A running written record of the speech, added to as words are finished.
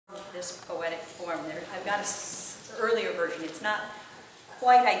this poetic form. I've got an earlier version. It's not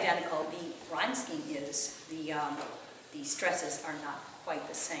quite identical. The rhyme scheme is. The stresses are not quite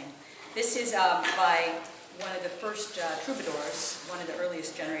the same. This is by one of the first troubadours, one of the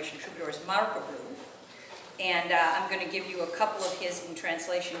earliest generation troubadours, Marcabru. And I'm going to give you a couple of his in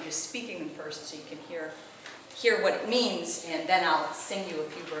translation, just speaking them first so you can hear what it means, and then I'll sing you a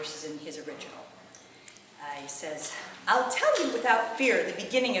few verses in his original. He says, I'll tell you without fear the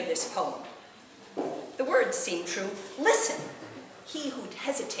beginning of this poem. The words seem true. Listen. He who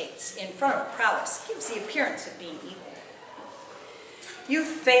hesitates in front of prowess gives the appearance of being evil. Youth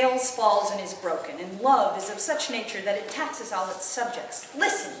fails, falls, and is broken, and love is of such nature that it taxes all its subjects.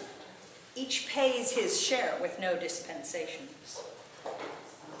 Listen. Each pays his share with no dispensations.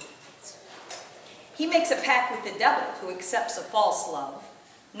 He makes a pact with the devil who accepts a false love.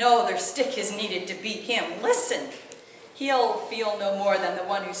 No other stick is needed to beat him. Listen, he'll feel no more than the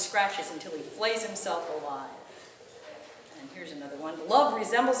one who scratches until he flays himself alive. And here's another one. Love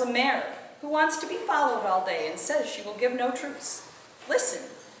resembles a mare who wants to be followed all day and says she will give no truce. Listen,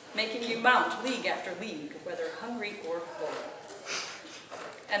 making you mount league after league, whether hungry or full.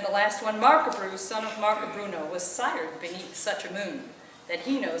 And the last one, Marcabru, son of Marcabruno, was sired beneath such a moon that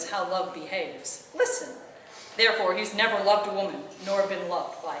he knows how love behaves. Listen, therefore he's never loved a woman, nor been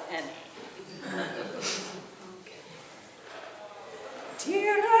loved by any.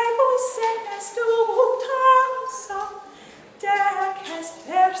 Direbus est utasa, dec est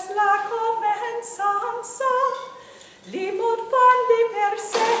vers la commensanza, limut fandi per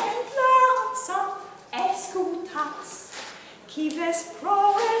semblanza, escutas. Qui ves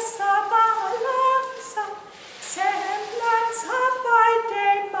proesa balanza, semblanza fai de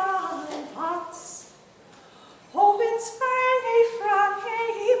malvas. Ovens fene franche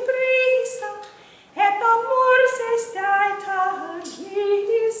brisa, et amors est aeternisa,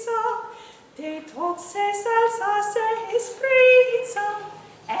 de tot se salsa se esprisa,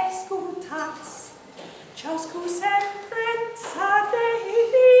 escutas. Ciascu semprenza de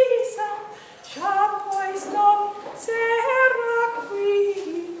visa, ja pois non sera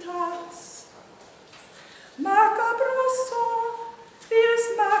quitas. Macabroso, fils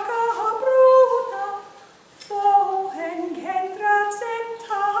macabruna, fohen gendrat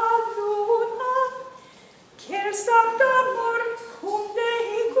senta luna, quel sabdamor cum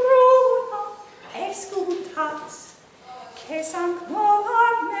Dei gruna, escutas, que sanct nova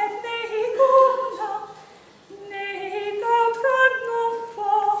med Dei guna,